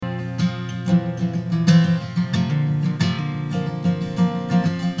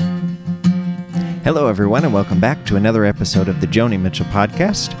Hello, everyone, and welcome back to another episode of the Joni Mitchell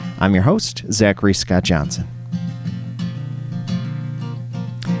Podcast. I'm your host, Zachary Scott Johnson.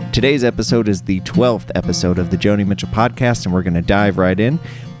 Today's episode is the 12th episode of the Joni Mitchell Podcast, and we're going to dive right in.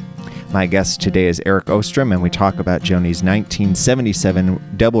 My guest today is Erik Ostrom, and we talk about Joni's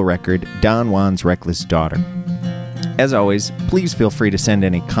 1977 double record, Don Juan's Reckless Daughter. As always, please feel free to send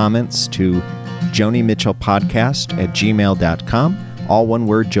any comments to jonimitchellpodcast@gmail.com. All one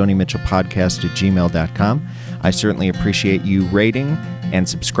word, jonimitchellpodcast@gmail.com. I certainly appreciate you rating and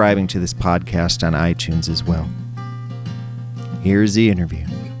subscribing to this podcast on iTunes as well. Here's the interview.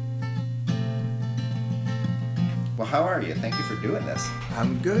 Well, how are you? Thank you for doing this.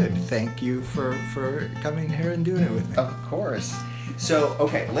 I'm good. Thank you for coming here and doing it with me. Of course. So,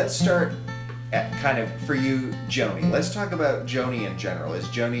 okay, let's start at kind of, for you, Joni. Let's talk about Joni in general. Is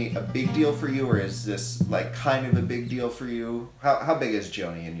Joni a big deal for you, or is this like kind of a big deal for you? How big is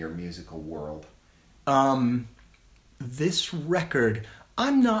Joni in your musical world? This record,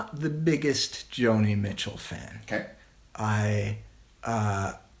 I'm not the biggest Joni Mitchell fan. Okay. I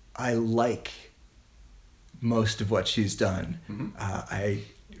like most of what she's done. Mm-hmm. I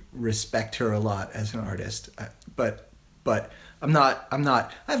respect her a lot as an artist, but I'm not.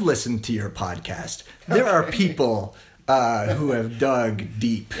 I've listened to your podcast. There are people who have dug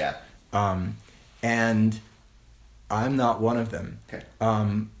deep. Yeah. And I'm not one of them. Okay.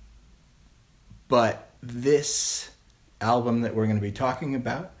 But this album that we're going to be talking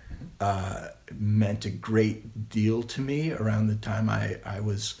about meant a great deal to me around the time I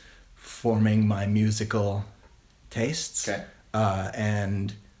was forming my musical tastes. Okay.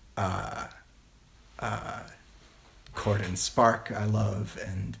 And Chord and Spark I love,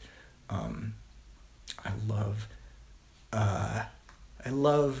 and I love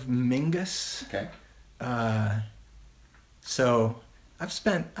Mingus. Okay. So I've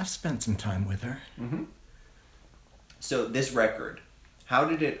spent some time with her. Mm-hmm. So this record, how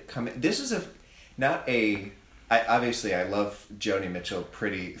did it come in? This is obviously I love Joni Mitchell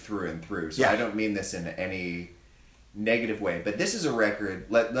pretty through and through, so yeah. I don't mean this in any negative way, but this is a record,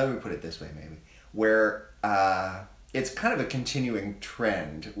 let me put it this way maybe, where it's kind of a continuing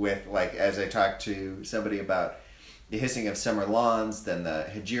trend with, like, as I talked to somebody about the Hissing of Summer Lawns, then the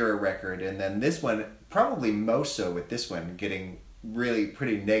Hejira record, and then this one, probably most so with this one, getting really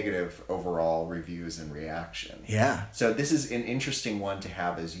pretty negative overall reviews and reaction. Yeah. So this is an interesting one to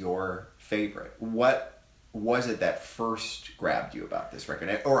have as your favorite. What was it that first grabbed you about this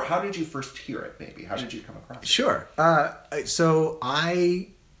record? Or how did you first hear it, maybe? How did you come across it? Sure. So I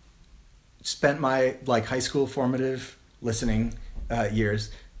spent my high school formative listening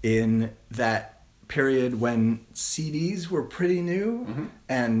years in that period when CDs were pretty new, mm-hmm.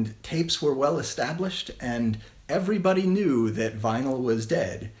 and tapes were well established, and everybody knew that vinyl was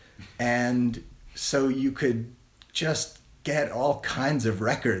dead, and so you could just get all kinds of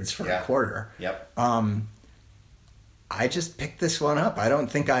records for a quarter. Yep. I just picked this one up. I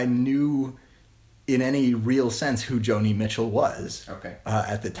don't think I knew in any real sense who Joni Mitchell was. Okay.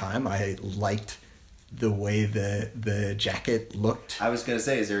 At the time. I liked the way the jacket looked. I was going to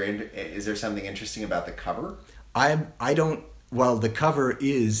say, is there something interesting about the cover? The cover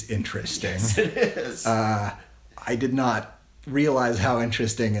is interesting. Yes, it is. I did not realize how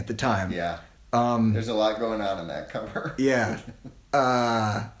interesting at the time. Yeah. There's a lot going on in that cover. Yeah.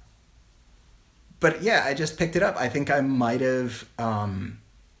 But yeah, I just picked it up. I think I might have...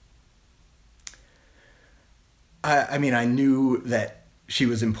 I knew that she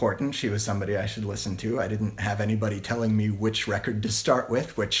was important. She was somebody I should listen to. I didn't have anybody telling me which record to start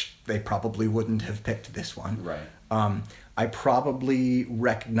with, which they probably wouldn't have picked this one. Right. I probably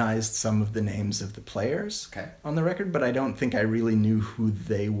recognized some of the names of the players on the record, but I don't think I really knew who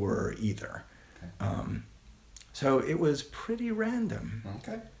they were either. Okay. So it was pretty random.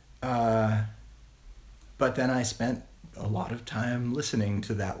 Okay. But then I spent a lot of time listening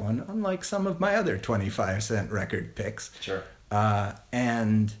to that one, unlike some of my other 25-cent record picks. Sure.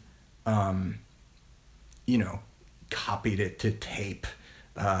 And copied it to tape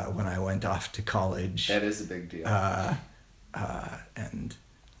when I went off to college. That is a big deal. And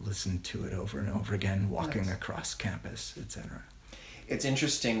listened to it over and over again, walking across campus, etc. It's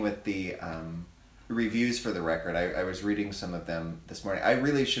interesting with the reviews for the record. I was reading some of them this morning. I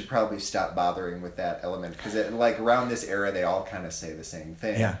really should probably stop bothering with that element, because around this era they all kind of say the same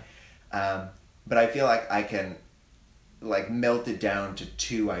thing. Yeah. But I feel like I can melt it down to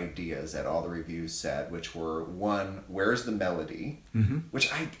two ideas that all the reviews said, which were, one, where's the melody? Mm-hmm. Which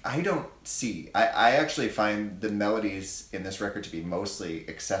I don't see. I actually find the melodies in this record to be mostly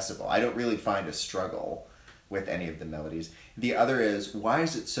accessible. I don't really find a struggle with any of the melodies. The other is, why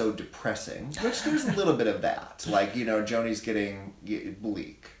is it so depressing? Which there's a little bit of that. Like, Joni's getting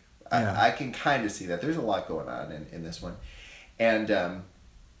bleak. Yeah. I can kind of see that. There's a lot going on in this one. And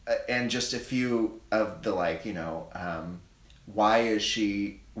just a few of the, like, why is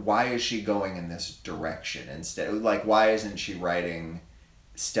she going in this direction instead? Like, why isn't she writing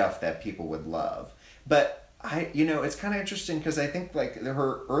stuff that people would love? But it's kind of interesting because I think, like,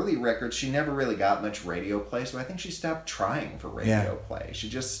 her early records, she never really got much radio play, so I think she stopped trying for radio play. She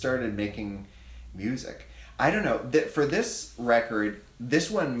just started making music. I don't know. For this record, this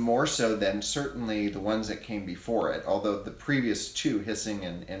one more so than certainly the ones that came before it, although the previous two, Hissing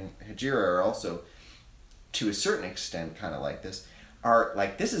and Hejira, are also, to a certain extent, kind of like this, are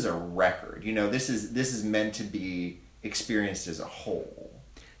like, this is a record. This is meant to be experienced as a whole.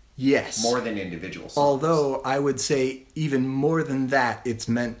 Yes. More than individual songs. Although I would say even more than that, it's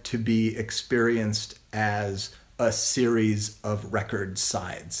meant to be experienced as a series of record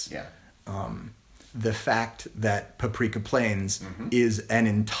sides. Yeah. The fact that Paprika Plains is an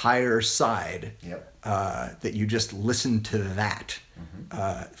entire side, that you just listen to that,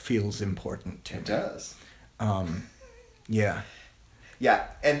 feels important to me. It does. Yeah. Yeah,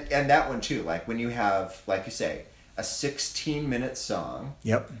 and that one too, like when you have, like you say, a 16-minute song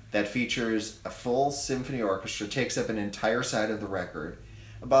that features a full symphony orchestra, takes up an entire side of the record,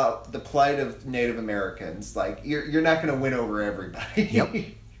 about the plight of Native Americans. Like, you're not going to win over everybody. Yep.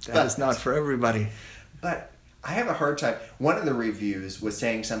 That is not for everybody. But I have a hard time. One of the reviews was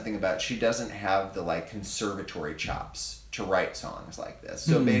saying something about she doesn't have the, like, conservatory chops to write songs like this.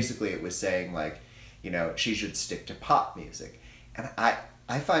 So basically it was saying, like, she should stick to pop music. And I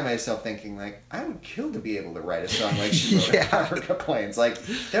find myself thinking, like, I would kill to be able to write a song like she wrote in Paprika Plains. Like,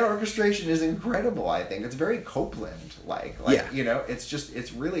 that orchestration is incredible, I think. It's very Copeland-like.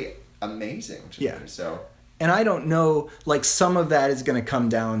 It's really amazing to me. So... And I don't know, like, some of that is going to come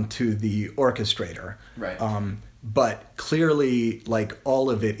down to the orchestrator. Right. But clearly, like,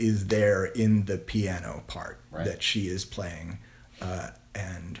 all of it is there in the piano part that she is playing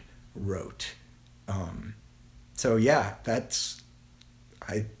and wrote. So, yeah, that's...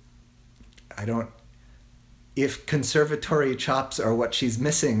 I don't... If conservatory chops are what she's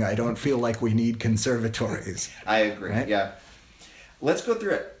missing, I don't feel like we need conservatories. I agree, yeah. Let's go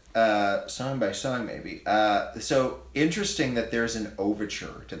through it. Song by song, maybe. So interesting that there's an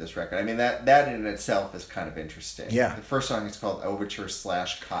overture to this record. I mean, that in itself is kind of interesting. Yeah. The first song is called Overture /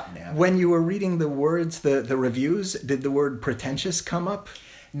 Cotton Apple. When you were reading the words, the reviews, did the word pretentious come up?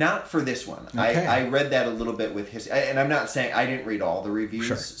 Not for this one. Okay. I read that a little bit with his... And I'm not saying... I didn't read all the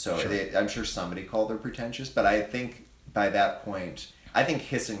reviews, sure. I'm sure somebody called her pretentious, but I think by that point... I think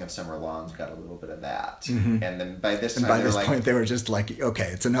Hissing of Summer Lawns got a little bit of that. And then by this time... And by this point, they were just like, okay,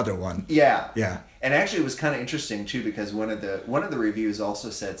 it's another one. Yeah. Yeah. And actually, it was kind of interesting, too, because one of the reviews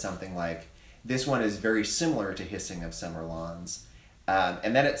also said something like, this one is very similar to Hissing of Summer Lawns.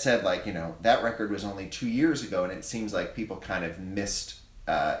 And then it said, like, that record was only 2 years ago, and it seems like people kind of missed...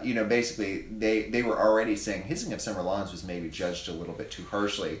 basically, they were already saying Hissing of Summer Lawns was maybe judged a little bit too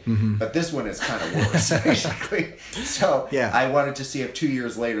harshly, but this one is kind of worse, basically. So I wanted to see if 2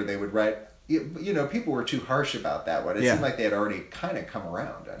 years later they would write, people were too harsh about that one. It seemed like they had already kind of come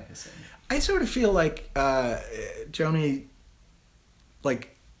around on Hissing. I sort of feel like Joni,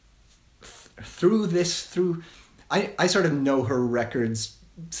 like, I sort of know her records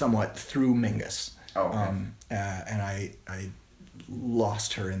somewhat through Mingus. Oh, okay. And I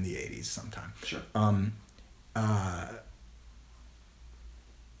lost her in the 80s sometime. Sure.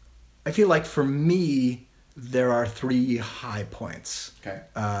 I feel like for me, there are 3 high points. Okay.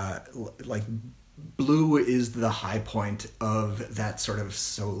 Like, Blue is the high point of that sort of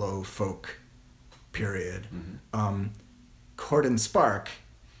solo folk period. Cord and Spark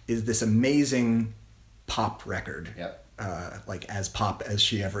is this amazing pop record. Yep. Like, as pop as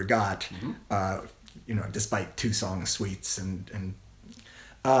she ever got. Despite 2 song suites and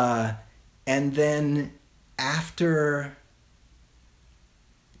then after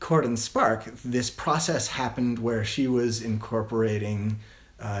Cord and Spark, this process happened where she was incorporating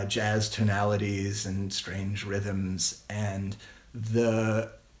jazz tonalities and strange rhythms, and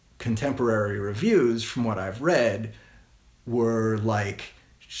the contemporary reviews, from what I've read, were like,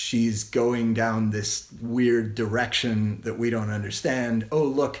 she's going down this weird direction that we don't understand. Oh,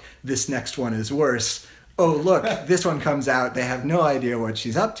 look, this next one is worse. Oh, look, this one comes out. They have no idea what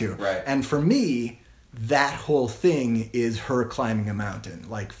she's up to. Right. And for me, that whole thing is her climbing a mountain.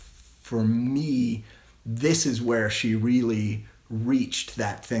 Like, for me, this is where she really reached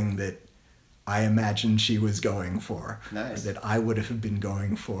that thing that I imagine she was going for. Nice. Or that I would have been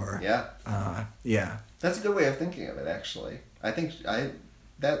going for. Yeah. Yeah. That's a good way of thinking of it, actually. I think I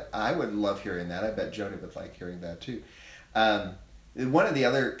would love hearing that. I bet Joni would like hearing that too. One of the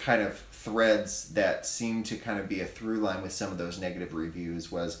other kind of threads that seemed to kind of be a through line with some of those negative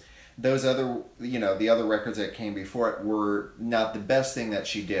reviews was those other, the other records that came before it were not the best thing that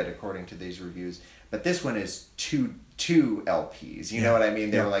she did, according to these reviews. But this one is two LPs. You know what I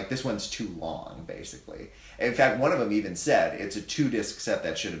mean? They were like, this one's too long, basically. In fact, one of them even said it's a 2-disc set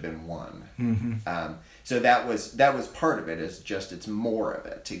that should have been one. Mm-hmm. So that was part of it. Is just it's more of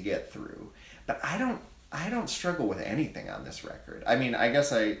it to get through. But I don't struggle with anything on this record. I mean, I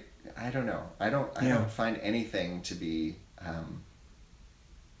guess I don't know. I don't find anything to be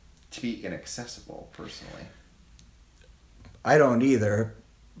inaccessible personally. I don't either,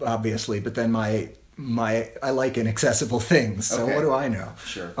 obviously. But then I like inaccessible things. So Okay. what do I know?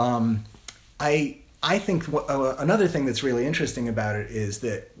 Sure. I think another thing that's really interesting about it is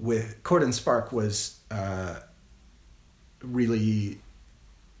that with Cord and Spark was really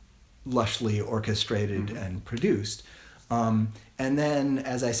lushly orchestrated and produced. And then,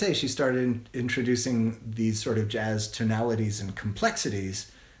 as I say, she started introducing these sort of jazz tonalities and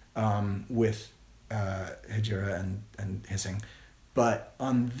complexities with Hejira and hissing. But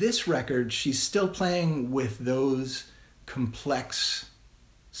on this record, she's still playing with those complex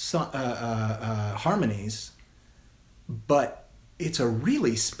harmonies, but it's a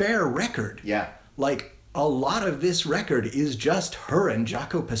really spare record. Yeah. Like, a lot of this record is just her and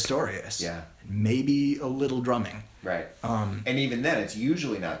Jaco Pastorius. Yeah. Maybe a little drumming. Right. And even then, it's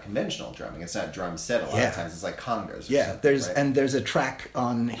usually not conventional drumming. It's not drum set a lot of times. It's like congas. There's a track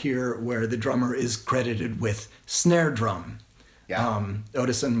on here where the drummer is credited with snare drum. Yeah.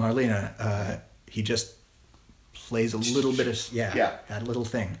 Otis and Marlena, he just plays a little bit of that little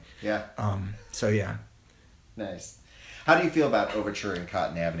thing. Yeah. So yeah. Nice. How do you feel about Overture in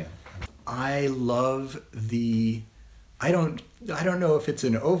Cotton Avenue? I love I don't know if it's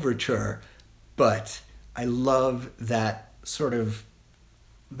an overture, but I love that sort of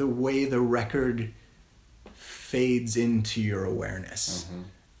the way the record fades into your awareness.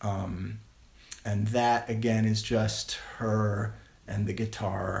 Mm-hmm. And that again is just her and the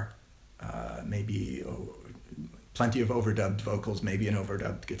guitar, maybe plenty of overdubbed vocals, maybe an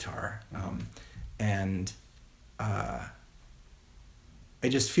overdubbed guitar. And I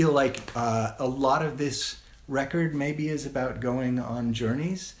just feel like a lot of this record maybe is about going on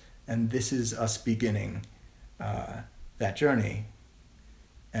journeys, and this is us beginning that journey.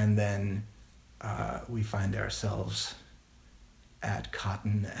 And then we find ourselves at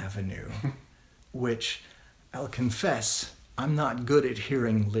Cotton Avenue, which I'll confess, I'm not good at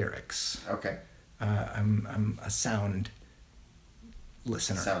hearing lyrics. Okay. I'm a sound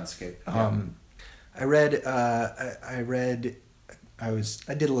listener. Soundscape.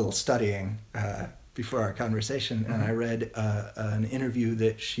 I did a little studying before our conversation, and I read an interview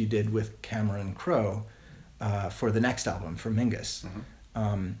that she did with Cameron Crowe for the next album, for Mingus.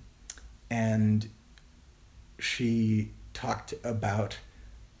 And she talked about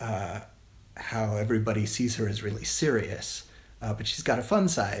how everybody sees her as really serious, but she's got a fun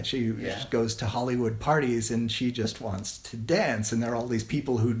side. She goes to Hollywood parties and she just wants to dance, and there are all these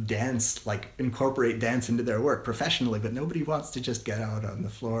people who dance, like incorporate dance into their work professionally, but nobody wants to just get out on the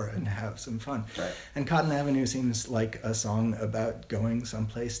floor and have some fun. Right. And Cotton Avenue seems like a song about going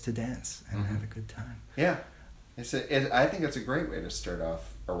someplace to dance and have a good time. Yeah. I think it's a great way to start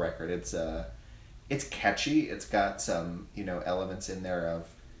off a record. It's catchy. It's got some, elements in there of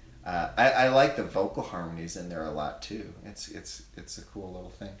I like the vocal harmonies in there a lot too. It's a cool little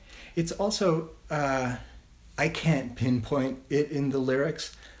thing. It's also I can't pinpoint it in the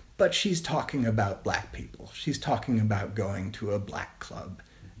lyrics, but she's talking about black people. She's talking about going to a black club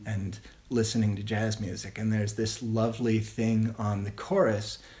and listening to jazz music. And there's this lovely thing on the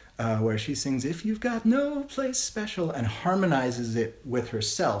chorus where she sings, "If you've got no place special," and harmonizes it with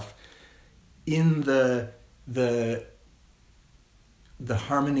herself in the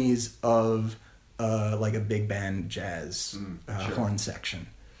harmonies of like a big band jazz horn section.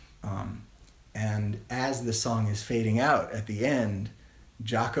 And as the song is fading out at the end,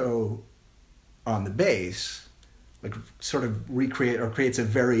 Jaco on the bass like sort of creates a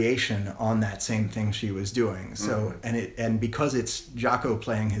variation on that same thing she was doing. So and because it's Jaco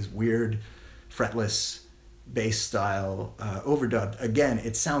playing his weird fretless bass style overdubbed, again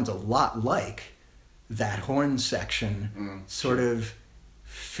it sounds a lot like that horn section sort of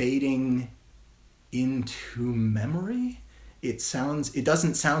fading into memory. It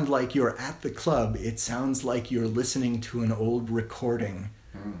doesn't sound like you're at the club. It sounds like you're listening to an old recording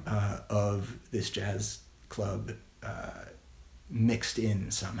of this jazz club mixed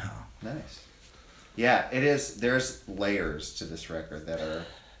in somehow. Nice. Yeah, it is. There's layers to this record that are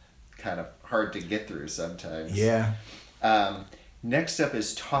kind of hard to get through sometimes. Yeah. Next up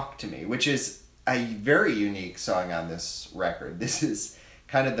is Talk to Me, which is a very unique song on this record. This is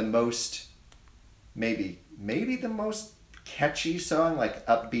kind of the most, maybe the most catchy song, like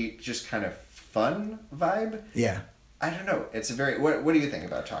upbeat, just kind of fun vibe. Yeah. I don't know. It's a very... What do you think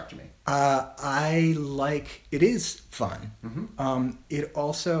about Talk to Me? I like... It is fun. Mm-hmm. It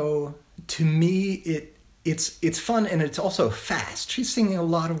also... To me, it's fun, and it's also fast. She's singing a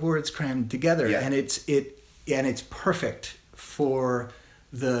lot of words crammed together, and it's perfect for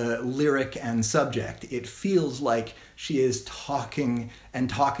the lyric and subject. It feels like she is talking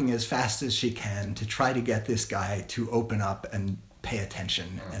as fast as she can to try to get this guy to open up and pay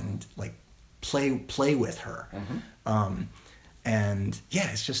attention and like play with her. And yeah,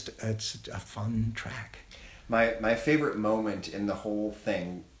 it's a fun track. My favorite moment in the whole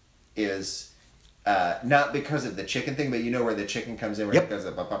thing is not because of the chicken thing, but you know where the chicken comes in, where it goes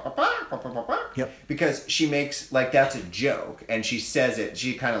because she makes, like, that's a joke, and she says it,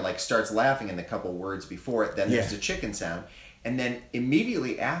 she kind of like starts laughing in the couple words before it, then there's a chicken sound, and then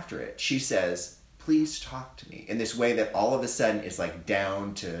immediately after it she says, please talk to me, in this way that all of a sudden is like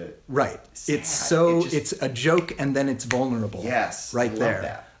down to sad. It's a joke and then it's vulnerable. Yes, right I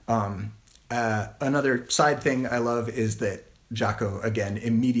there. Love that. Another side thing I love is that Jaco, again,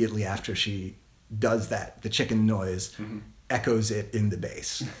 immediately after she does that, the chicken noise echoes it in the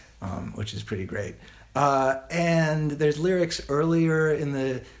bass, which is pretty great. And there's lyrics earlier in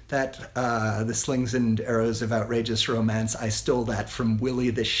the slings and arrows of outrageous romance. I stole that from Willie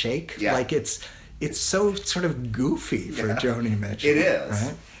the Shake. Yeah. Like it's so sort of goofy for Joni Mitchell. It is.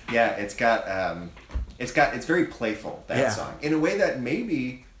 Right? Yeah, it's very playful, that song, in a way that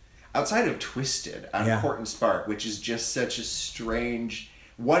maybe outside of Twisted on Court and Spark, which is just such a strange,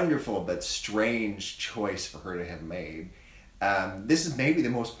 wonderful but strange choice for her to have made. This is maybe the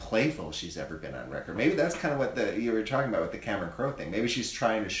most playful she's ever been on record. Maybe that's kind of what you were talking about with the Cameron Crowe thing. Maybe she's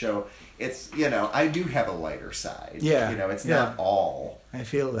trying to show it's, I do have a lighter side. Yeah. It's not all I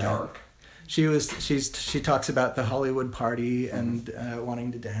feel that. dark. She talks about the Hollywood party and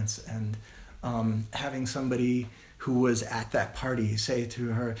wanting to dance and having somebody who was at that party say to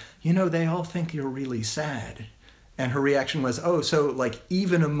her, they all think you're really sad. And her reaction was, oh, so like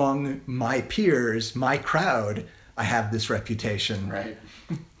even among my peers, my crowd, I have this reputation. Right.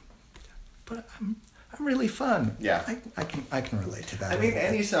 But I'm really fun. Yeah. I can relate to that. I mean,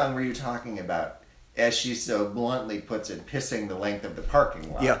 any song where you're talking about, as she so bluntly puts it, pissing the length of the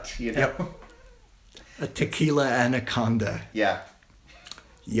parking lot. Yep. A tequila anaconda. Yeah.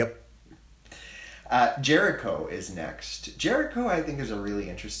 Yep. Jericho is next. Jericho, I think, is a really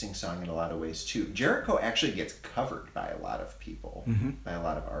interesting song in a lot of ways, too. Jericho actually gets covered by a lot of people, by a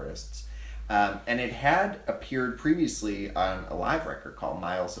lot of artists. And it had appeared previously on a live record called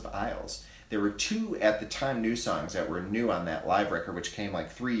Miles of Isles. There were two, at the time, new songs that were new on that live record, which came like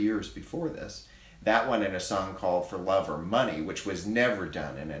 3 years before this. That one and a song called For Love or Money, which was never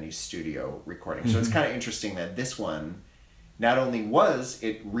done in any studio recording. So it's kind of interesting that this one, not only was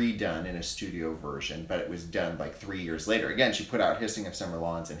it redone in a studio version, but it was done like 3 years later. Again, she put out Hissing of Summer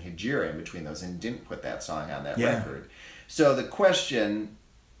Lawns and Hejira in between those and didn't put that song on that record. So the question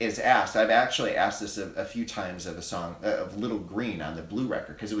is asked, I've actually asked this a few times of a song of Little Green on the Blue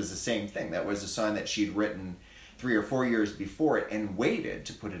record, because it was the same thing. That was a song that she'd written 3 or 4 years before it and waited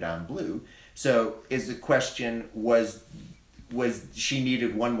to put it on Blue. So is the question, was she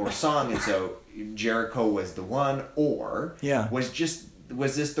needed one more song and so Jericho was the one, or was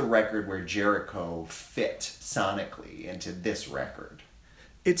this the record where Jericho fit sonically into this record?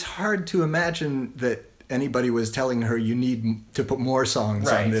 It's hard to imagine that anybody was telling her you need to put more songs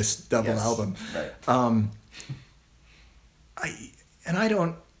on this double album. Right. I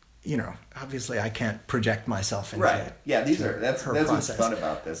don't, obviously I can't project myself into that's what's fun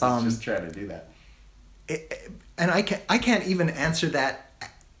about this. It's just trying to do that. And I can't even answer that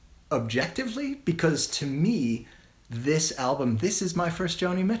objectively, because to me, this album, this is my first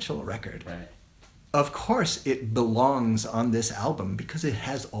Joni Mitchell record. Right. Of course it belongs on this album because it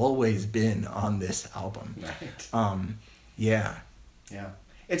has always been on this album. Right. Yeah.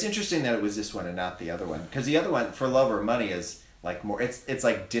 It's interesting that it was this one and not the other one, because the other one, For Love or Money, is like more, it's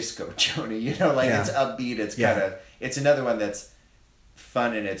like disco Joni, it's upbeat, it's kind of, it's another one that's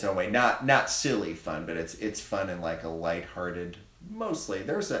fun in its own way, not silly fun, but it's fun in like a lighthearted, mostly.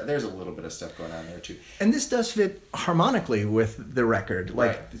 There's a little bit of stuff going on there too. And this does fit harmonically with the record.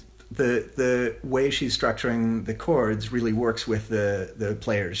 Like the way she's structuring the chords really works with the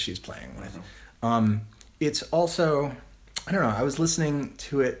players she's playing with. It's also, I don't know, I was listening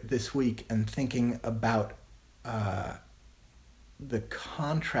to it this week and thinking about the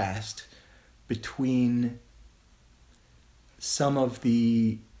contrast between some of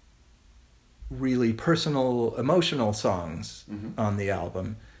the really personal, emotional songs on the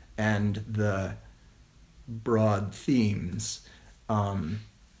album and the broad themes. And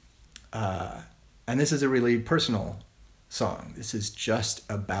this is a really personal song. This is just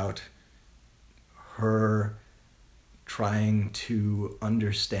about her trying to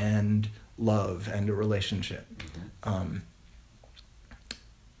understand love and a relationship. And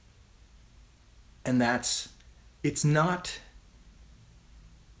it's not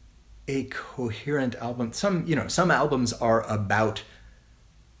a coherent album. Some albums are about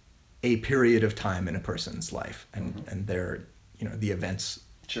a period of time in a person's life and their, the events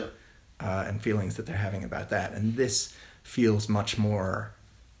and feelings that they're having about that. And this feels much more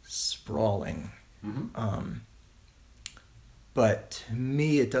sprawling. But to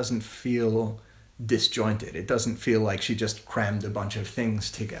me, it doesn't feel disjointed. It doesn't feel like she just crammed a bunch of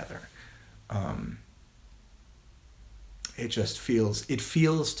things together. It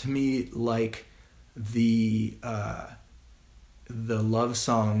feels to me like the love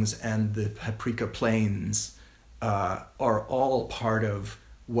songs and the Paprika Plains are all part of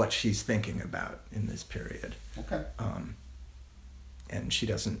what she's thinking about in this period. Okay. And she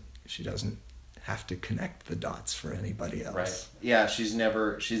doesn't have to connect the dots for anybody else. Right. Yeah, she's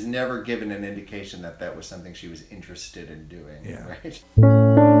never given an indication that was something she was interested in doing. Yeah. Right.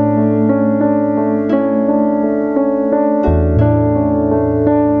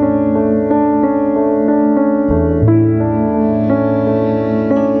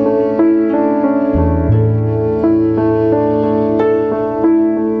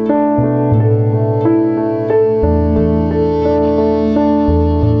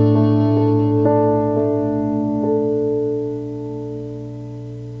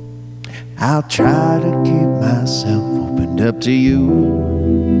 I'll try to keep myself opened up to you.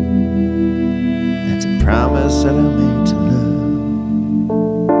 That's a promise that I made to love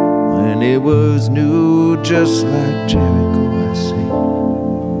when it was new, just like Jericho. I see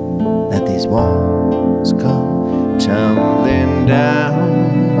that these walls come tumbling down.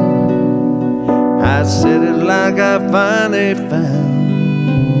 I said it like I finally found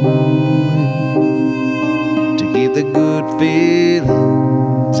a way to keep the good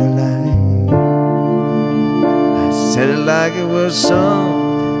feelings alive. Said it like it was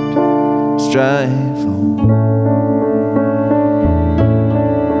something to strive for.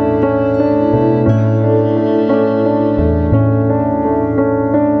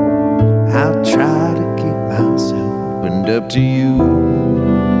 I'll try to keep myself opened up to you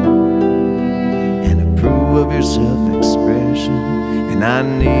and approve of your self-expression. And I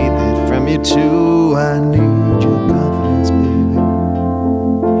need that from you too. I need your confidence, baby,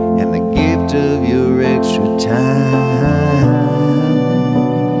 and the gift of your extra time.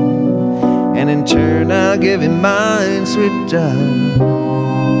 And in turn I'll give you mine, sweet darling.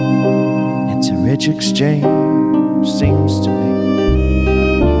 It's a rich exchange, seems to me.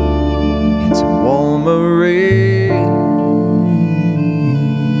 It's a warm arrangement.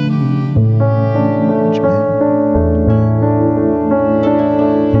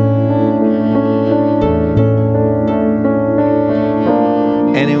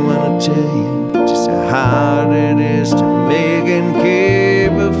 Anyone will tell you just how hard it is to make and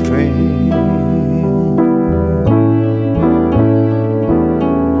keep a friend.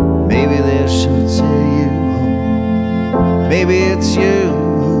 Maybe they should say you, maybe it's you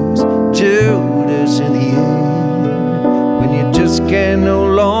who's Judas in the end, when you just can no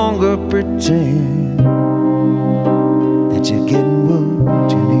longer pretend that you're getting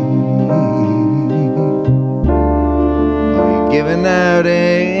what you need, or you're giving out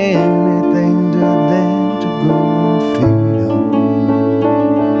anything to them to grow and feed on.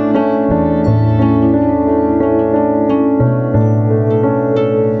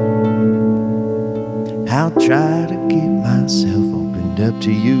 I'll try to keep myself opened up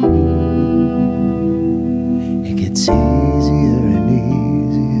to you. It gets easier and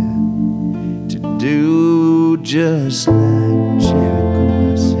easier to do, just like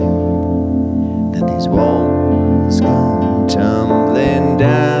Jericho. I say that these walls come tumbling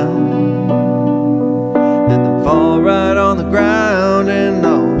down, then they fall right on the ground, and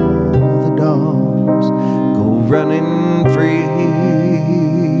all the dogs go running free.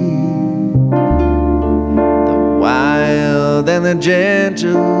 The wild and the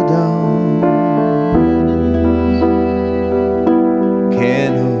gentle dogs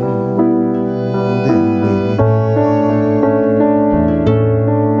can't hold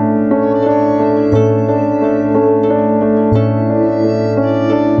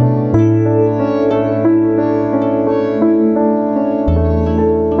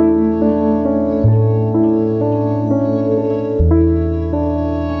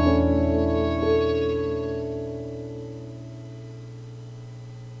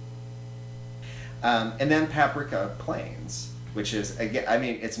And then Paprika Plains, which is, again, I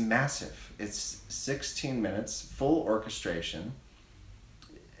mean, it's massive. It's 16 minutes, full orchestration.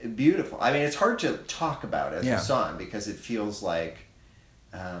 Beautiful. I mean, it's hard to talk about as a song because it feels like,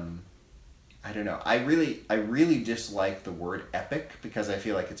 I don't know. I really dislike the word epic because I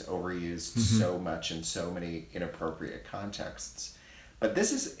feel like it's overused so much in so many inappropriate contexts. But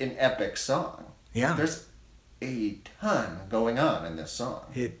this is an epic song. Yeah. There's a ton going on in this song.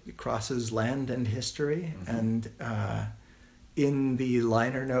 It crosses land and history. And in the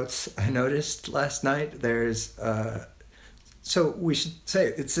liner notes I noticed last night, there's... so we should say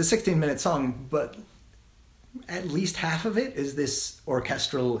it's a 16-minute song, but at least half of it is this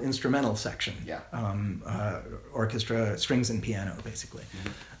orchestral instrumental section. Yeah. Orchestra, strings and piano, basically.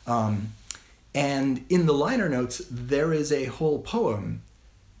 And in the liner notes, there is a whole poem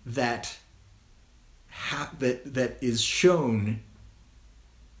that that is shown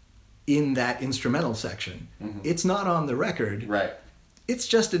in that instrumental section. It's not on the record. Right. It's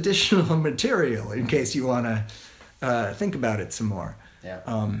just additional material in case you want to think about it some more.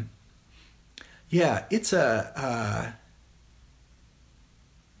 Yeah. Yeah, it's and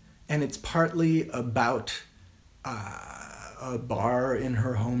it's partly about a bar in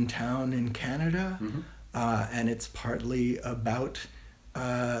her hometown in Canada, and it's partly about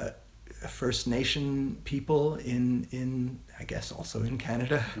First Nation people in I guess also in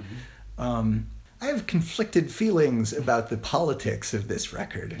Canada. I have conflicted feelings about the politics of this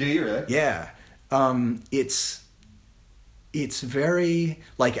record. Do you really? Yeah. It's very,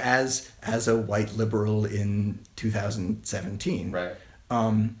 like, as a white liberal in 2017, right?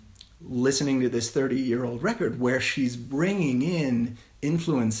 Listening to this 30-year-old record where she's bringing in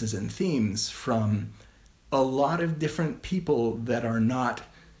influences and themes from a lot of different people that are not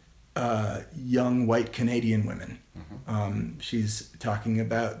young white Canadian women. She's talking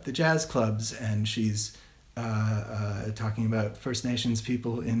about the jazz clubs, and she's talking about First Nations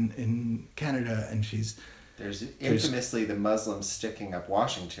people in Canada, and There's infamously the Muslims sticking up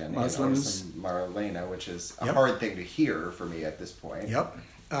Washington in Ostrom, Marlena, which is a hard thing to hear for me at this point. Yep.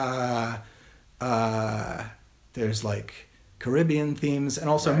 There's like Caribbean themes, and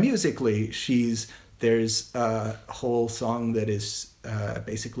also musically, there's a whole song that is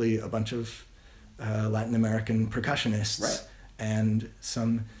basically a bunch of Latin American percussionists and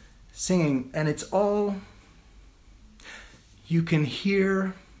some singing, and it's all, you can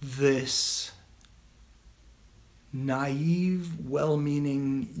hear this naive,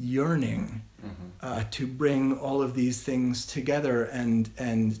 well-meaning yearning to bring all of these things together and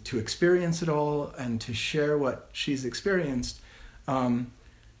to experience it all and to share what she's experienced.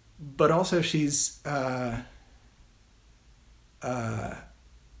 But also she's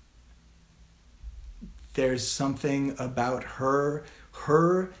there's something about her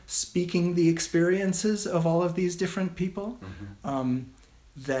speaking the experiences of all of these different people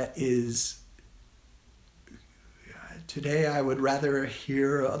that is... Today, I would rather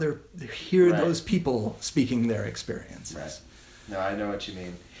hear those people speaking their experiences. Right. No, I know what you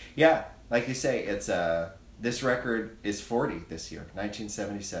mean. Yeah, like you say, it's this record is 40 this year,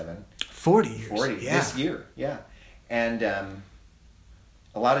 1977. 40 years. 40 this year, yeah. And a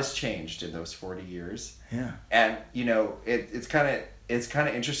lot has changed in those 40 years. Yeah. And you know, it's kind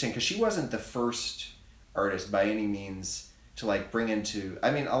of interesting because she wasn't the first artist by any means to like bring into,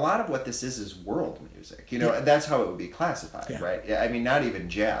 I mean, a lot of what this is world music, you know, that's how it would be classified, right? I mean, not even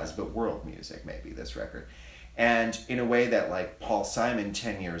jazz, but world music, maybe, this record. And in a way that like Paul Simon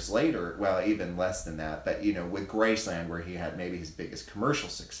 10 years later, well, even less than that, but, you know, with Graceland, where he had maybe his biggest commercial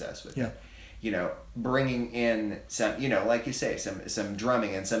success with it, you know, bringing in some, you know, like you say, some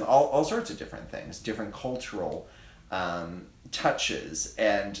drumming and some, all sorts of different things, different cultural touches.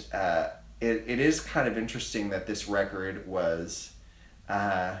 And, It is kind of interesting that this record was,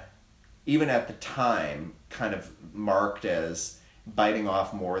 even at the time, kind of marked as biting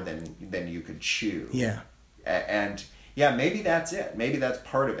off more than you could chew. Yeah. And yeah, maybe that's it. Maybe that's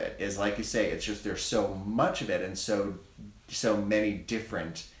part of it. Is like you say, it's just there's so much of it and so many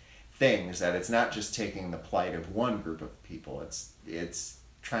different things that it's not just taking the plight of one group of people. It's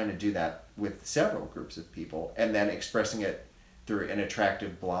trying to do that with several groups of people and then expressing it through an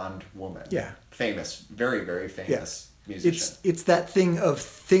attractive blonde woman. Yeah. Famous, very, very famous musician. It's that thing of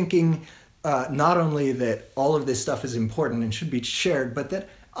thinking not only that all of this stuff is important and should be shared, but that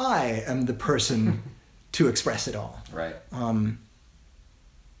I am the person to express it all. Right. And,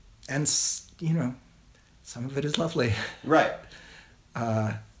 you know, some of it is lovely. Right.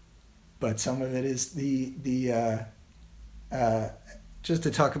 But some of it is the just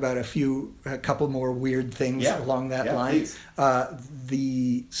to talk about a couple more weird things along that line.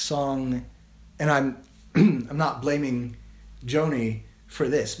 The song and I'm not blaming Joni for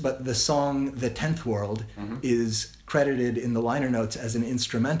this, but the song "The 10th World" is credited in the liner notes as an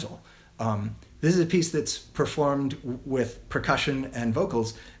instrumental. This is a piece that's performed with percussion and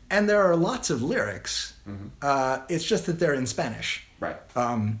vocals, and there are lots of lyrics. It's just that they're in Spanish. Right.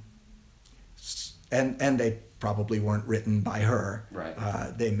 And they probably weren't written by her. Right.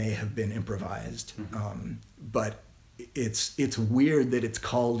 They may have been improvised. But it's weird that it's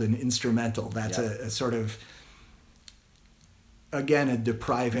called an instrumental. That's a sort of, again, a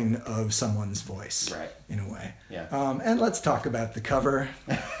depriving of someone's voice. Right. In a way. Yeah. And let's talk about the cover.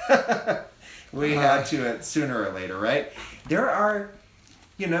 We had to sooner or later, right? There are,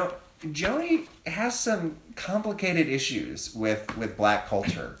 Joni has some complicated issues with black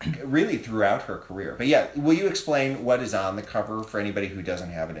culture, really throughout her career. But yeah, will you explain what is on the cover for anybody who doesn't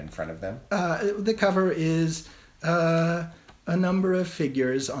have it in front of them? The cover is a number of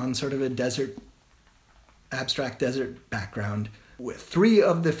figures on sort of a abstract desert background. Three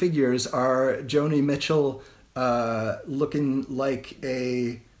of the figures are Joni Mitchell looking like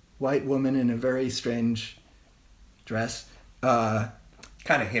a white woman in a very strange dress.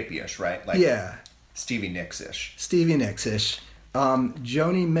 Kind of hippie-ish, right? Like Stevie Nicks-ish. Stevie Nicks-ish.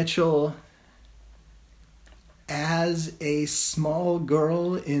 Joni Mitchell as a small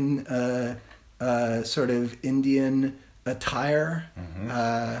girl in a sort of Indian attire,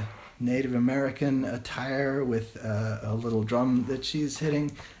 Native American attire with a little drum that she's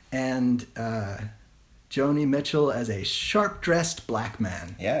hitting, and Joni Mitchell as a sharp-dressed black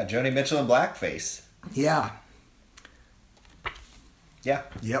man. Yeah, Joni Mitchell in blackface. Yeah. Yeah.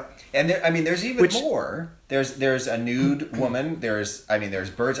 Yep. And there's even more. There's a nude woman. There's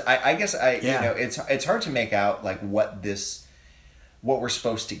birds. I guess it's hard to make out like what we're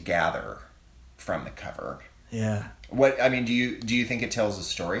supposed to gather from the cover. Yeah. Do you think it tells a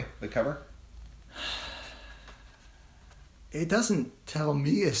story, the cover? It doesn't tell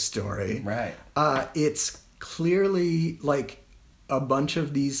me a story. Right. It's clearly like a bunch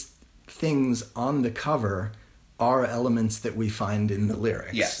of these things on the cover are elements that we find in the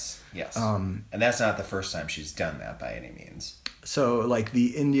lyrics. Yes. And that's not the first time she's done that by any means. So like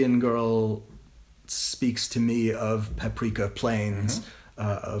the Indian girl speaks to me of Paprika Plains,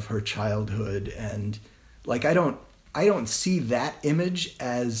 of her childhood, and like I don't see that image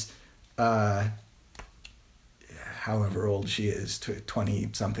as however old she is,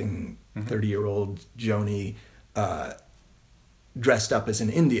 20-something, 30-year-old Joni dressed up as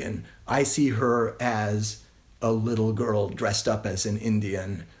an Indian. I see her as a little girl dressed up as an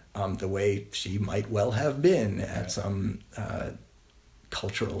Indian, the way she might well have been at some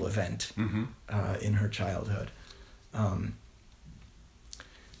cultural event in her childhood.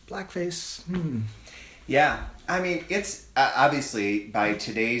 Blackface. Yeah, it's obviously by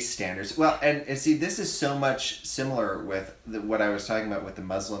today's standards. Well, and see, this is so much similar with what I was talking about with the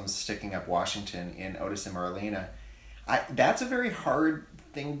Muslims sticking up Washington in Otis and Marlena. That's a very hard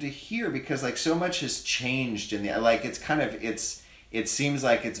thing to hear because like so much has changed in the like it seems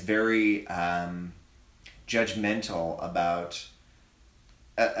like it's very judgmental about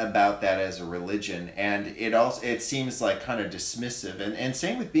that as a religion, and it seems like kind of dismissive, and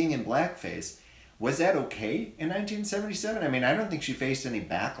same with being in blackface. Was that okay in 1977? I don't think she faced any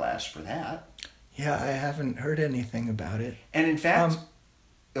backlash for that. Yeah, I haven't heard anything about it. And in fact,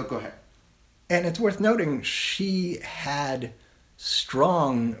 go ahead. And it's worth noting she had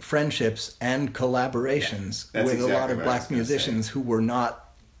strong friendships and collaborations with a lot of black musicians who were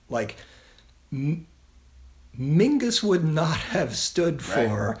not like Mingus would not have stood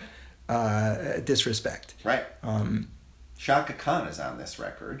for disrespect. Right. Shaka Khan is on this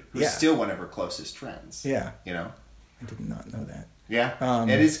record, who's still one of her closest friends. Yeah. I did not know that. Yeah.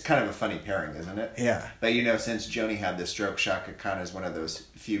 It is kind of a funny pairing, isn't it? Yeah. But since Joni had this stroke, Shaka Khan is one of those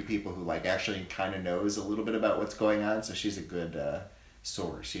few people who like actually kind of knows a little bit about what's going on, so she's a good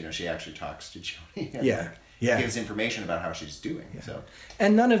source. She actually talks to Joni. And, gives information about how she's doing. Yeah. So.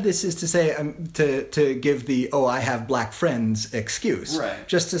 And none of this is to say to give the I have black friends excuse. Right.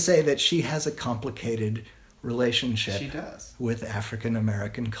 Just to say that she has a complicated relationship she does. With African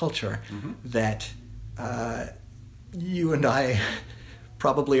American culture that you and I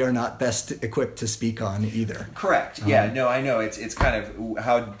probably are not best equipped to speak on either. Correct. Yeah. No, I know. It's kind of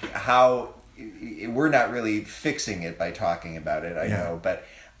how we're not really fixing it by talking about it. I know, but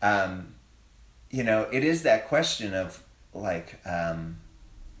it is that question of like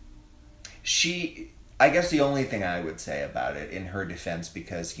I guess the only thing I would say about it in her defense,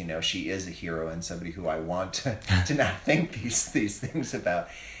 because she is a hero and somebody who I want to not think these things about,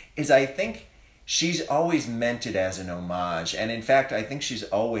 is I think she's always meant it as an homage, and in fact I think she's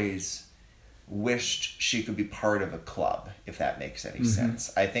always wished she could be part of a club, if that makes any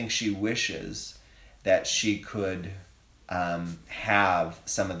sense. I think she wishes that she could have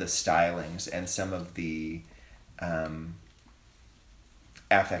some of the stylings and some of the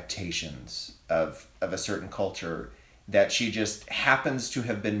affectations of a certain culture that she just happens to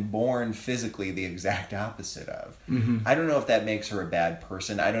have been born physically the exact opposite of. I don't know if that makes her a bad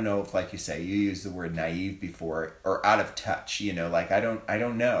person. I don't know if, like you say, you used the word naive before, or out of touch, you know, like I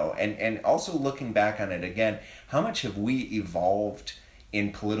don't know. And also looking back on it again, how much have we evolved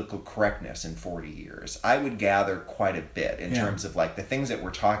in political correctness in 40 years? I would gather quite a bit in terms of like the things that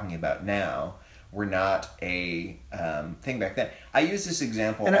we're talking about now were not a thing back then. I use this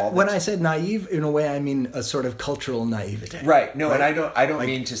example when I said naive, in a way, I mean a sort of cultural naivete. Right. No, right? And I don't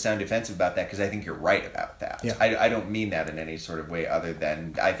mean to sound defensive about that, because I think you're right about that. Yeah. I don't mean that in any sort of way other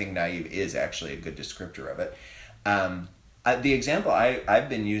than I think naive is actually a good descriptor of it. The example I've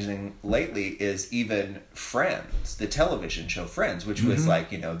been using lately is even Friends, the television show Friends, which was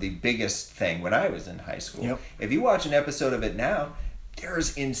like, you know, the biggest thing when I was in high school. Yep. If you watch an episode of it now,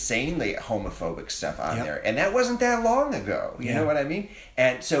 there's insanely homophobic stuff on there. And that wasn't that long ago. You know what I mean?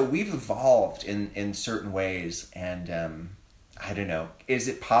 And so we've evolved in certain ways. And I don't know. Is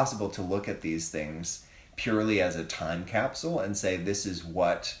it possible to look at these things purely as a time capsule and say this is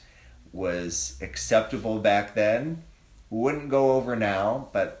what was acceptable back then? Wouldn't go over now,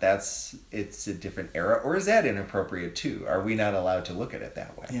 but it's a different era. Or is that inappropriate too? Are we not allowed to look at it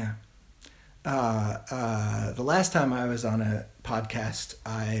that way? Yeah. The last time I was on a podcast,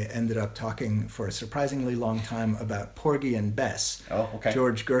 I ended up talking for a surprisingly long time about Porgy and Bess. Oh, okay.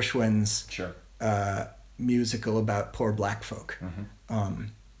 George Gershwin's Sure. Musical about poor black folk.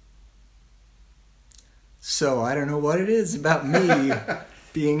 So I don't know what it is about me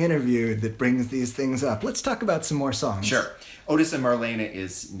being interviewed that brings these things up. Let's talk about some more songs. Sure. Otis and Marlena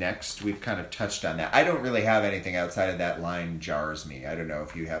is next. We've kind of touched on that. I don't really have anything outside of that line jars me. I don't know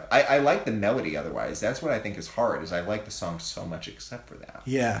if you have. I like the melody otherwise. That's what I think is hard, is I like the song so much except for that.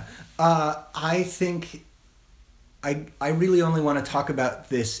 Yeah. I think I really only want to talk about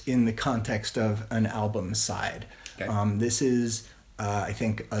this in the context of an album side. Okay. This is, I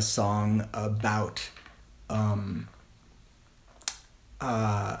think, a song about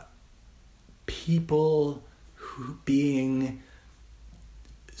people being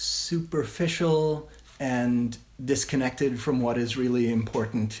superficial and disconnected from what is really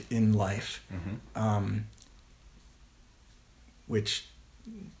important in life. Which,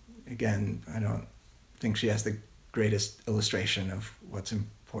 again, I don't think she has the greatest illustration of what's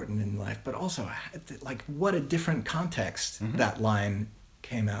important in life, but also, like, what a different context that line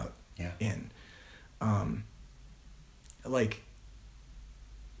came out in. Like,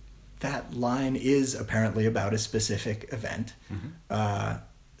 that line is apparently about a specific event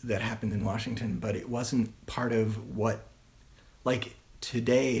that happened in Washington, but it wasn't part of what, like,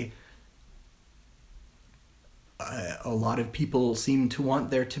 today, a lot of people seem to want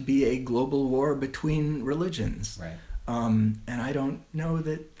there to be a global war between religions. Right. And I don't know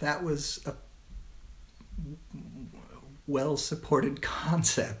that that was a well-supported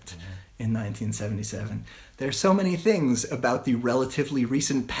concept in 1977. There's so many things about the relatively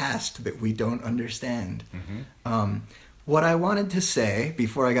recent past that we don't understand. What I wanted to say,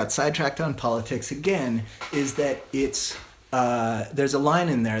 before I got sidetracked on politics again, is that it's there's a line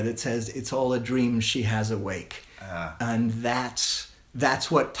in there that says, "It's all a dream she has awake." And that's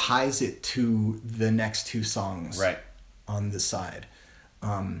what ties it to the next two songs on the side.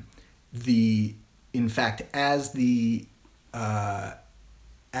 In fact, as the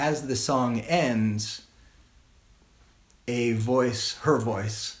song ends, her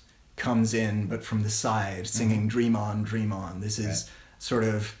voice comes in, but from the side, singing "Dream On, Dream On." This is sort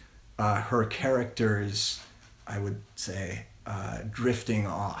of her characters, I would say, drifting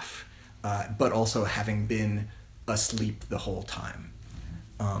off, but also having been asleep the whole time.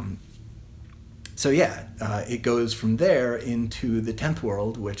 It goes from there into the 10th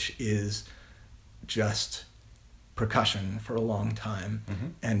World, which is just percussion for a long time,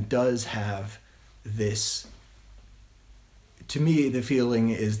 and does have this. To me, the feeling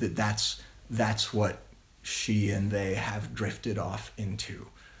is that that's what she and they have drifted off into,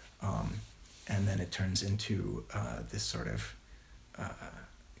 and then it turns into this sort of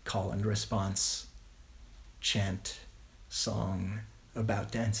call and response chant song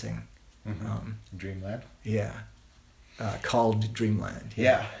about dancing. Dreamland? Yeah. Called Dreamland.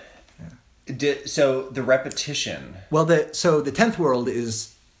 Yeah. So the repetition... Well, so the 10th World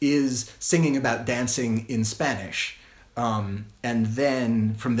is singing about dancing in Spanish, and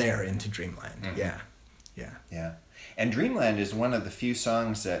then from there into Dreamland. Yeah. And Dreamland is one of the few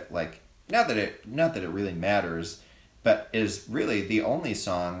songs that, like, not that it really matters, but is really the only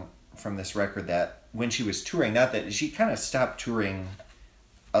song from this record that when she was touring, not that she kind of stopped touring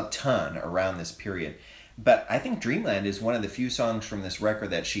a ton around this period, but I think Dreamland is one of the few songs from this record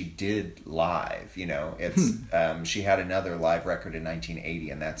that she did live. You know, it's she had another live record in 1980,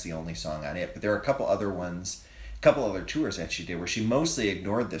 and that's the only song on it. But there are a couple other tours that she did where she mostly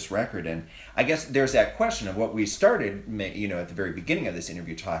ignored this record. And I guess there's that question of what we started, you know, at the very beginning of this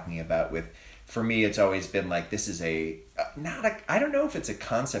interview talking about with, for me, it's always been like, this is I don't know if it's a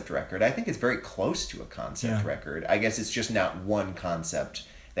concept record. I think it's very close to a concept record. I guess it's just not one concept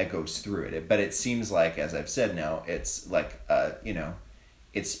that goes through it. But it seems like, as I've said now, it's like, you know,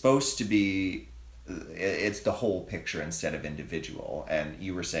 it's supposed to be, it's the whole picture instead of individual. And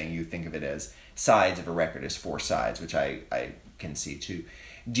you were saying you think of it as sides of a record as 4 sides, which I can see too.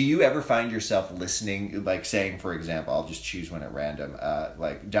 Do you ever find yourself listening, like saying, for example, I'll just choose one at random,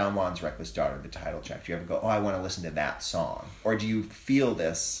 like Don Juan's Reckless Daughter, the title track. Do you ever go, oh, I want to listen to that song? Or do you feel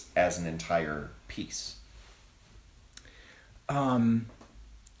this as an entire piece?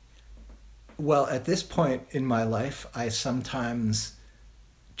 Well, at this point in my life, I sometimes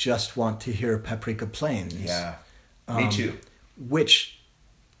just want to hear Paprika Plains. Yeah, me too. Which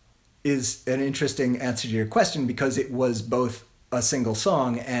is an interesting answer to your question because it was both a single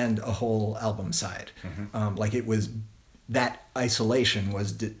song and a whole album side. Like it was, that isolation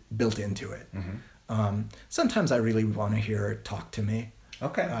was built into it. Sometimes I really want to hear her talk to me.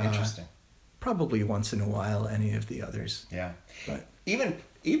 Okay, interesting. Probably once in a while, any of the others. Yeah. But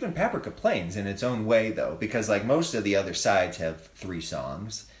even Paprika Plains in its own way, though, because like most of the other sides have 3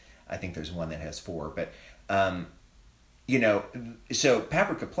 songs. I think there's one that has 4, but you know, so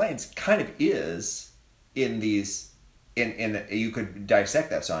Paprika Plains kind of is in these. In you could dissect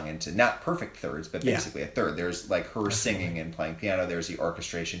that song into not perfect thirds, but basically a third. There's like her singing and playing piano. There's the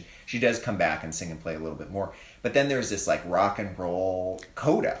orchestration. She does come back and sing and play a little bit more. But then there's this like rock and roll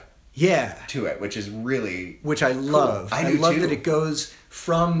coda. To it, which is really which I love. Cool. I love that it goes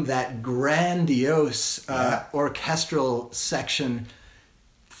from that grandiose orchestral section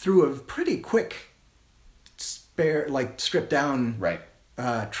through a pretty quick, stripped down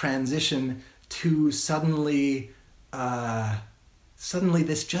transition to suddenly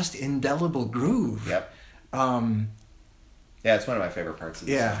this just indelible groove. Yep. Yeah, it's one of my favorite parts of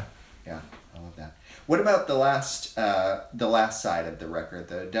the song. Yeah, I love that. What about the last side of the record,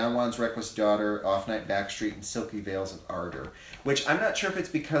 the Don Juan's Reckless Daughter, Off Night Backstreet, and Silky Veils of Ardor, which I'm not sure if it's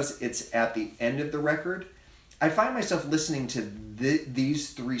because it's at the end of the record. I find myself listening to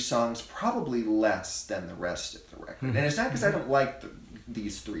these 3 songs probably less than the rest of the record. And it's not because I don't like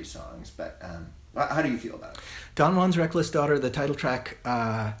these 3 songs, but how do you feel about it? Don Juan's Reckless Daughter, the title track,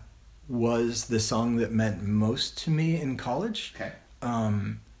 was the song that meant most to me in college. Okay.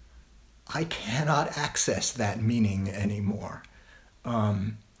 I cannot access that meaning anymore.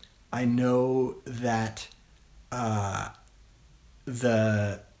 I know that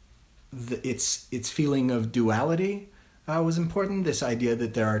its feeling of duality was important. This idea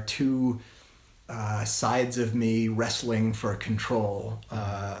that there are 2 sides of me wrestling for control,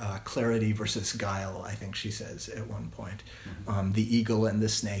 clarity versus guile, I think she says at one point. The eagle and the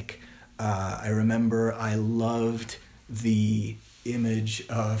snake. I remember I loved the image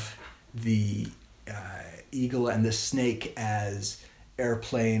of the eagle and the snake as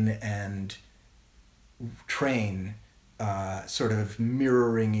airplane and train sort of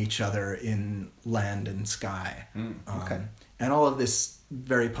mirroring each other in land and sky. Okay. And all of this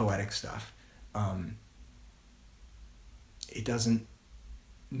very poetic stuff. It doesn't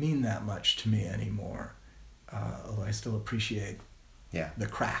mean that much to me anymore, although I still appreciate the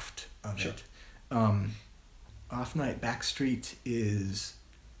craft of it. Off Night Backstreet is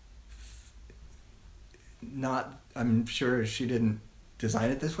not, I'm sure she didn't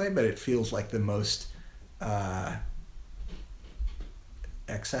design it this way, but it feels like the most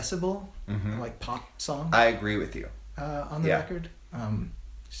accessible like pop song. I agree with you. On the record.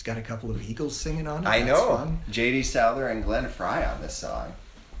 She's got a couple of Eagles singing on it. I know. Fun. J.D. Souther and Glenn Frey on this song.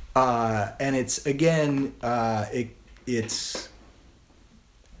 And it's, again, it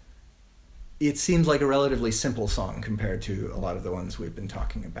seems like a relatively simple song compared to a lot of the ones we've been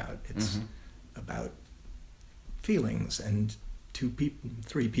talking about. It's about feelings and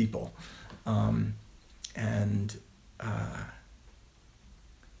 3 people. And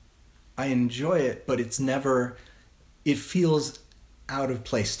I enjoy it, but it's never, it feels out of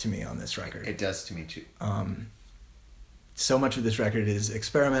place to me on this record. It does to me too. So much of this record is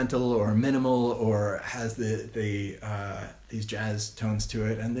experimental or minimal or has these jazz tones to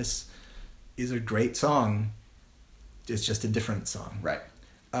it, and this is a great song. It's just a different song. Right.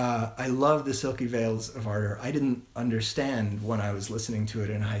 I love the Silky Veils of Ardor. I didn't understand when I was listening to it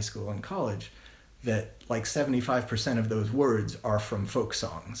in high school and college that like 75% of those words are from folk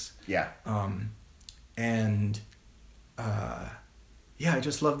songs. Yeah. I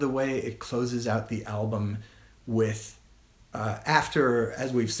just love the way it closes out the album with, after,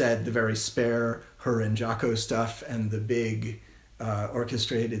 as we've said, the very spare her and Jocko stuff and the big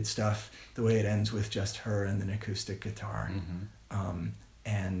orchestrated stuff, the way it ends with just her and an acoustic guitar. Mm-hmm.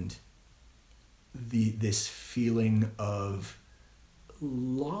 And this feeling of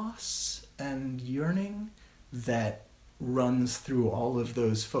loss and yearning that runs through all of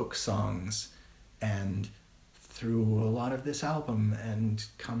those folk songs and through a lot of this album and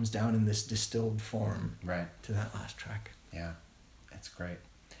comes down in this distilled form to that last track. Yeah, that's great.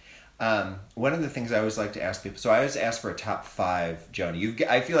 One of the things I always like to ask people, so I always ask for a top 5, Joni.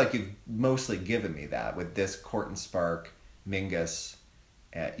 I feel like you've mostly given me that with this Court and Spark, Mingus.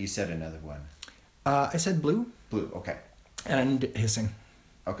 You said another one. I said Blue. Blue, okay. And Hissing.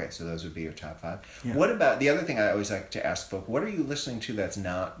 Okay, so those would be your top 5. Yeah. What about the other thing I always like to ask folk? What are you listening to that's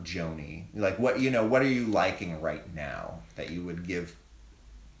not Joni? Like what are you liking right now that you would give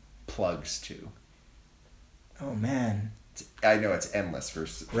plugs to? Oh man, I know it's endless for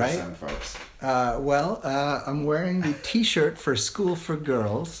some folks. I'm wearing the T-shirt for School for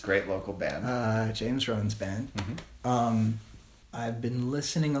Girls. Great local band. James Rowan's band. Mm-hmm. I've been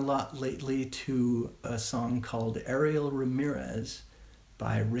listening a lot lately to a song called Ariel Ramirez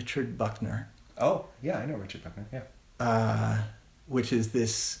by Richard Buckner. Oh, yeah, I know Richard Buckner, yeah. Which is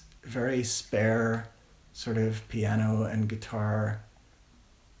this very spare sort of piano and guitar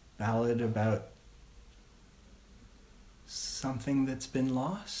ballad about something that's been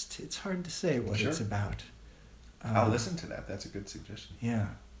lost. It's hard to say what it's about. I'll listen to that. That's a good suggestion. Yeah.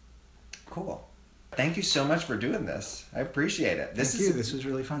 Cool. Thank you so much for doing this. I appreciate it. Thank you. This was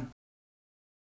really fun.